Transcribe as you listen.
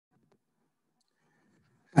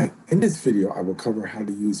In this video, I will cover how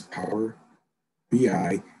to use Power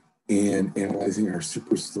BI and analyzing our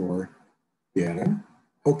Superstore data.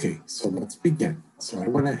 Okay, so let's begin. So I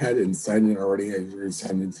went ahead and signed in already. I already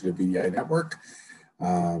signed into the VDI network,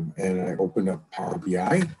 and I opened up Power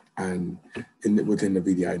BI within the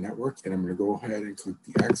VDI network, and I'm going to go ahead and click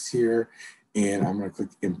the X here, and I'm going to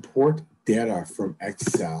click Import Data from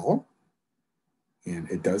Excel. And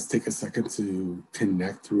it does take a second to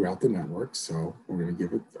connect throughout the network, so we're going to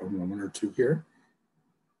give it a moment or two here.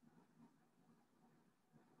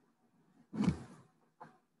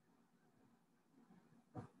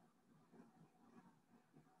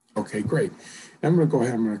 Okay, great. Now I'm going to go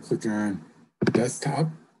ahead, I'm going to click on Desktop,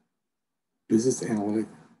 Business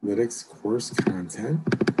Analytics Course Content,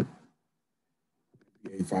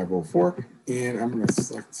 MBA504, and I'm going to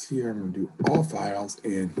select here, I'm going to do all files,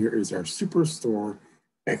 and here is our Superstore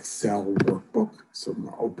Excel workbook. So I'm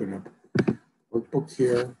going to open up workbook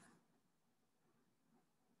here,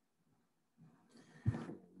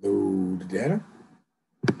 load the data.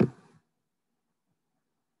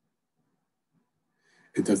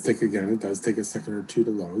 It does take a second or two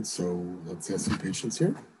to load, so let's have some patience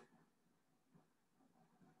here.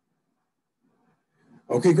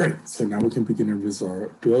 Okay, great. So now we can begin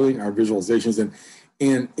building our visualizations.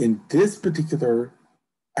 And in this particular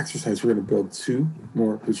exercise, we're going to build two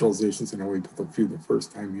more visualizations. I know we built a few the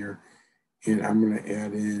first time here. And I'm going to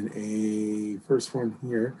add in a first one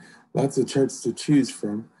here. Lots of charts to choose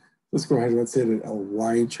from. Let's go ahead and let's add a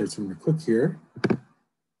line chart. So I'm going to click here.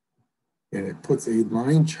 And it puts a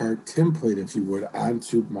line chart template, if you would,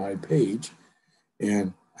 onto my page.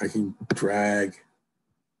 And I can drag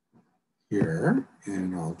here,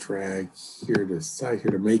 and I'll drag here to the side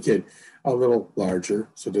here to make it a little larger.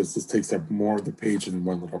 So this takes up more of the page in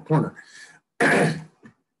one little corner.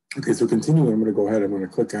 Okay, so continuing, I'm going to go ahead, I'm going to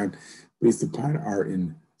click on, based upon our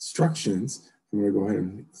instructions, I'm going to go ahead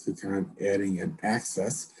and click on adding an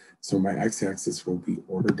axis. So my x-axis will be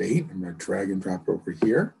order date. I'm going to drag and drop it over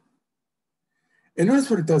here. And notice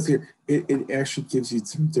what it does here. It actually gives you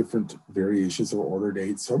some different variations of order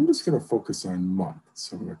date. So I'm just going to focus on month.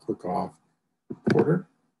 So I'm going to click off quarter,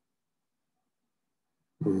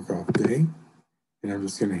 click off day, and I'm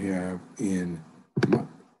just going to have in month.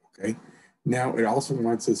 Okay. Now it also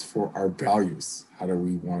wants us for our values. How do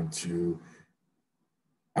we want to?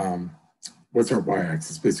 What's our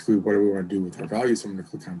y-axis? Basically, what do we want to do with our values? So I'm going to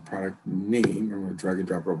click on product name. I'm going to drag and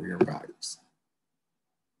drop over here values.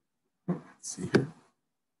 Let's see here.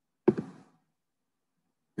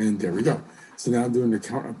 And there we go. So now I'm doing the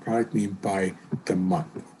count of product name by the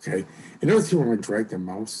month, okay? And notice here when I drag the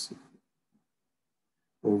mouse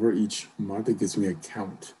over each month, it gives me a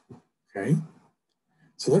count, okay?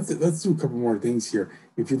 So let's do a couple more things here.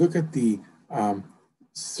 If you look at the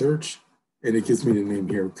search, and it gives me the name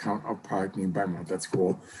here, count of product name by month, that's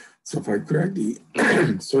cool. So if I drag the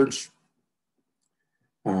search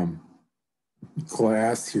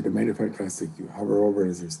class here, the magnified class that you hover over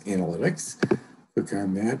is there's analytics. Click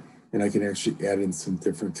on that, and I can actually add in some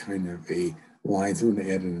different kind of a lines. So I'm going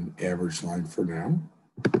to add in an average line for now.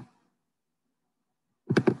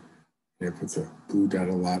 And it puts a blue dot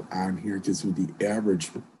lot on here. It gives me the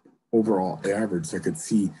average, overall average. So I could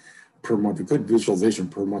see per month, a good visualization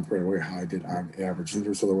per month right away how I did on average. And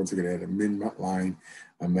there's other ones I could add a min line,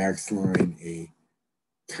 a max line, a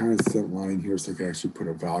constant line here, so I can actually put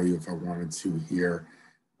a value if I wanted to here.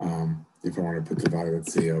 If I want to put the value,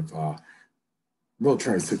 let's say of we'll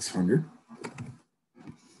try 600.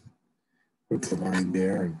 Put the line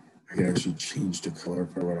there, and I can actually change the color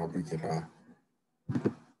if I want. I'll make it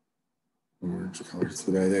orange color,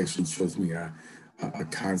 so that actually shows me a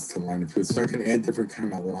constant line of food. So I can add different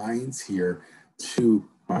kind of lines here to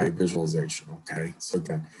my visualization. Okay, so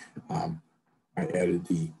again, I added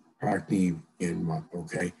the product name in month.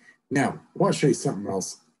 Okay, now I want to show you something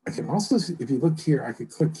else. I can also, if you look here, I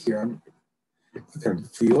could click here. Click on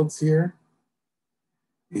fields here.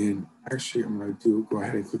 And actually, I'm going to go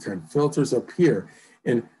ahead and click on filters up here.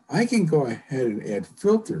 And I can go ahead and add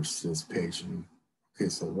filters to this page. And, okay,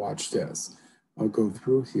 so watch this. I'll go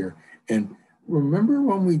through here. And remember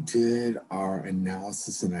when we did our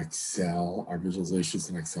analysis in Excel, our visualizations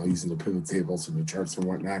in Excel using the pivot tables and the charts and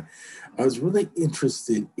whatnot, I was really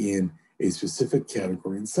interested in a specific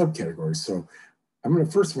category and subcategory. So I'm going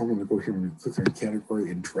to, first of all, I'm going to go here and click on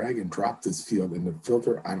category and drag and drop this field in the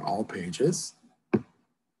filter on all pages.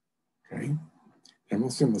 Okay, and I'm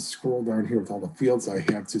also going to scroll down here with all the fields I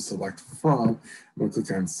have to select from. I'm going to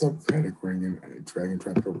click on subcategory and drag and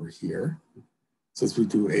drop it over here. So as we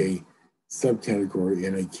do a subcategory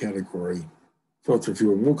and a category filter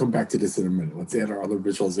view, and we'll come back to this in a minute. Let's add our other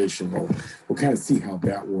visualization. We'll kind of see how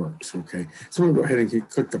that works, okay? So I'm gonna go ahead and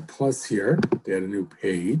click the plus here to add a new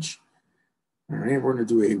page. All right, we're gonna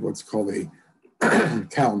do what's called a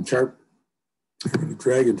column chart. I'm gonna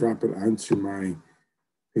drag and drop it onto my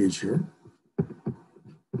page here.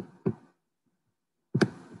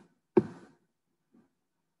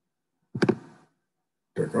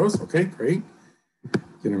 There it goes, okay, great.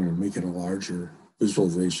 Then I'm gonna make it a larger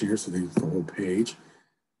visualization here so they use the whole page.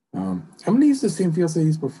 I'm going to use the same fields I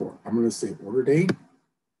used before. I'm going to say order date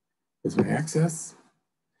as my access,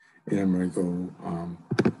 and I'm going to go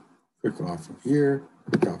click off of here,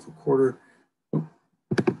 click off a quarter. Oh.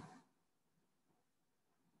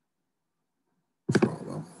 For all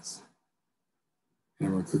levels. And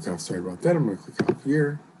I'm going to click off, sorry about that, I'm going to click off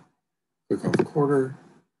year, click off quarter,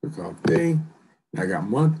 click off day, and I got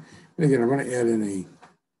month. And again, I'm going to add in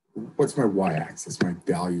what's my y-axis, my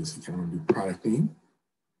values. Again, I'm going to do product name.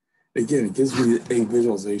 Again, it gives me a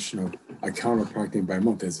visualization of a count of product name by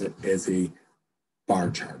month as a bar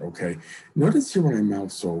chart, okay? Notice here when I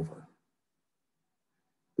mouse over,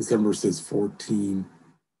 December says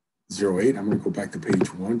 1408. I'm going to go back to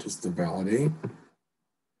page 1 just to validate.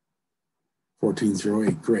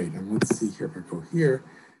 1408, great. And let's see here if I go here,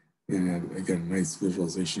 and again, a nice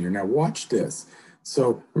visualization here. Now watch this.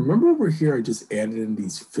 So remember over here, I just added in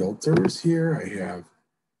these filters here. I have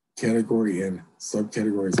category and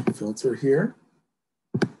subcategories and filter here.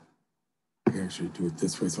 I can actually do it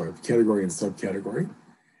this way. So I have category and subcategory,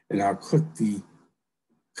 and I'll click the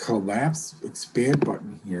collapse expand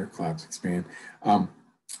button here. Collapse expand.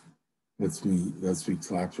 Lets me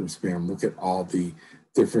collapse or expand. Look at all the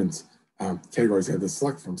different categories I have to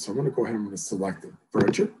select from. So I'm going to go ahead and I'm going to select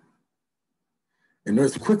furniture, and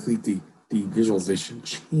notice quickly the visualization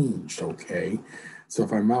changed. Okay. So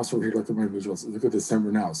if I mouse over here, look at my visuals, look at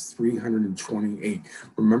December now, it's 328.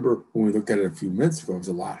 Remember when we looked at it a few minutes ago, it was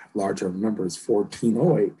a lot larger of a number, it's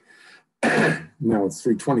 1408. Now it's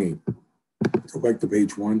 328. Go back to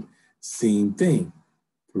page 1, same thing,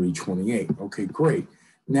 328. Okay, great.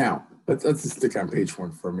 Now, let's just stick on page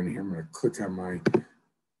 1 for a minute here. I'm gonna click on my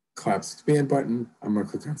collapse expand button. I'm gonna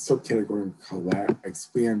click on subcategory and collapse,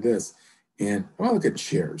 expand this. And I wanna look at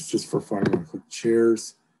chairs, just for fun. I'm gonna click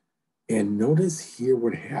chairs. And notice here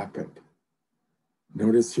what happened.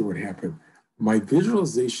 Notice here what happened. My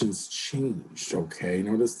visualizations changed, okay?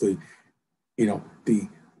 Notice the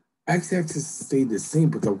x-axis stayed the same,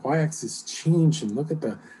 but the y-axis changed. And look at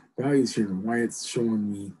the values here and why it's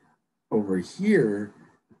showing me over here.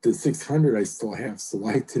 The 600 I still have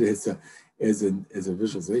selected as a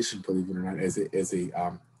visualization, believe it or not, as a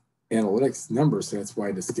analytics number, so that's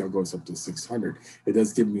why the scale goes up to 600. It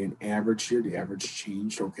does give me an average here. The average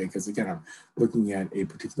changed, okay, because again, I'm looking at a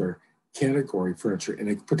particular category, furniture, and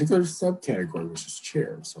a particular subcategory, which is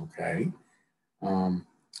chairs, okay?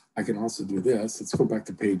 I can also do this. Let's go back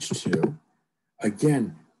to page 2.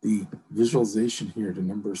 Again, the visualization here, the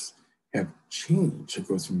numbers have changed. It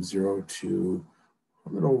goes from 0 to a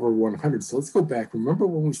little over 100. So let's go back. Remember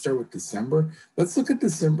when we start with December? Let's look at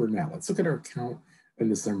December now. Let's look at our count in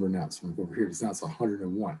December now. So we go over here, it's now it's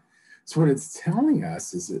 101. So what it's telling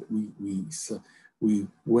us is that we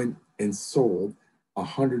went and sold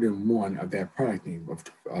 101 of that product name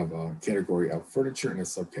of a category of furniture and a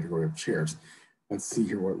subcategory of chairs. Let's see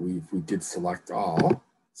here what if we did select all.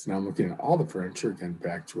 So now I'm looking at all the furniture, again,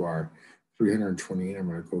 back to our 328. I'm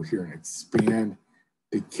going to go here and expand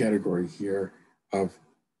the category here of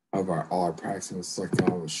all our products, and we'll select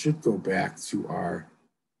all. It should go back to our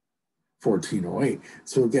 1408.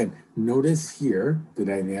 So again, notice here the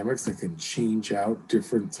dynamics. I can change out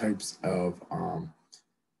different types of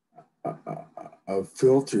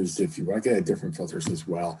filters if you want. I can add different filters as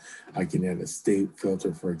well. I can add a state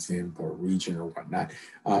filter, for example, or region or whatnot.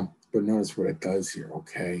 But notice what it does here,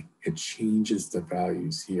 okay? It changes the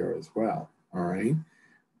values here as well, all right?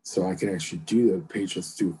 So I can actually do the page.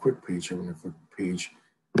 Let's do a quick page. I'm gonna click page,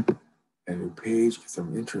 a new page, because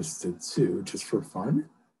I'm interested too, just for fun.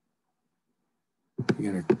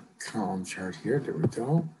 We're gonna column chart here, there we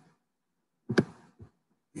go.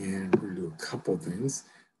 And we're gonna do a couple things.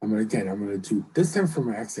 I'm gonna do, this time for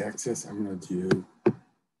my x-axis, I'm gonna do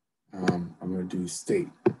state.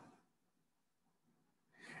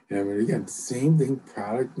 And I'm gonna, again, same thing,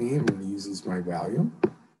 product name, I'm gonna use as my value.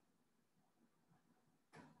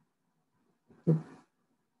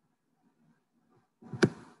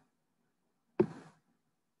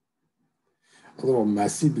 A little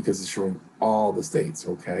messy because it's showing all the states,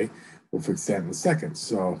 okay? We'll fix that in a second.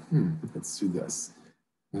 So let's do this.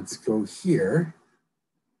 Let's go here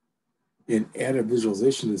and add a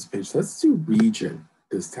visualization to this page. Let's do region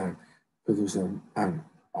this time. filters on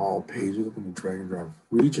all pages. I'm going to drag and drop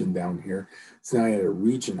region down here. So now I had a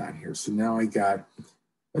region on here. So now I got,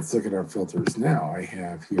 let's look at our filters now. I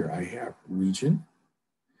have here, I have region.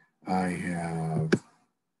 I have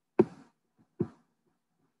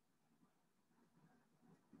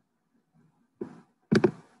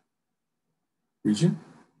region.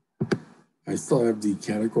 I still have the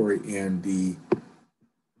category and the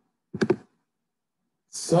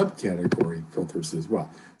subcategory filters as well.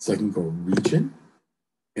 So I can go region,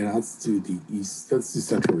 and let's do the east, let's do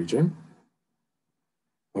central region.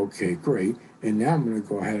 Okay, great. And now I'm going to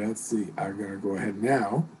go ahead, let's see, I'm going to go ahead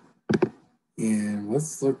now, and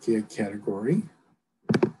let's look at category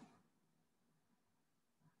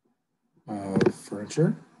of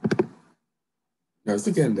furniture. Notice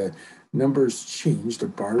again, the numbers change, the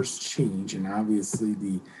bars change, and obviously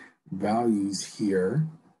the values here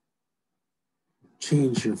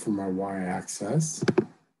change here for my y-axis.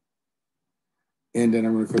 And then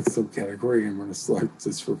I'm going to click subcategory. I'm going to select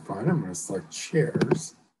this for fun. I'm going to select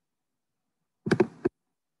chairs.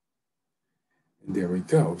 And there we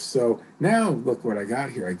go. So now look what I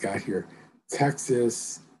got here. I got here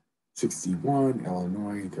Texas, 61,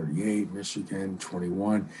 Illinois, 38, Michigan,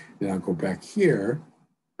 21. Then I'll go back here.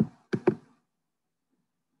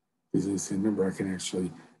 Because it's a number, I can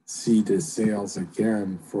actually see the sales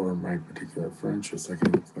again for my particular furniture. So I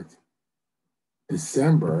can click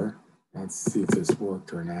December. Let's see if this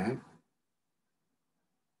worked or not.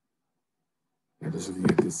 I'm just looking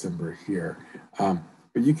at December here.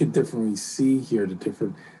 But you can definitely see here the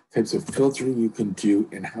different types of filtering you can do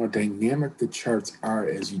and how dynamic the charts are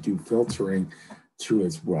as you do filtering too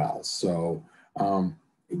as well. So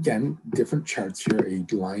again, different charts here, a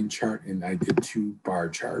line chart, and I did 2 bar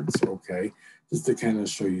charts, okay, just to kind of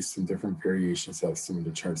show you some different variations of some of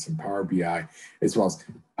the charts in Power BI, as well as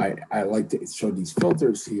I like to show these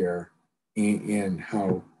filters here and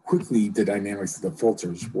how quickly the dynamics of the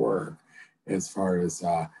filters work as far as,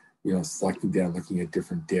 you know, selecting data, looking at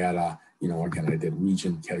different data. You know, again, I did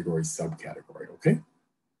region, category, subcategory, okay?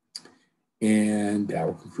 And that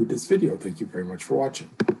will conclude this video. Thank you very much for watching.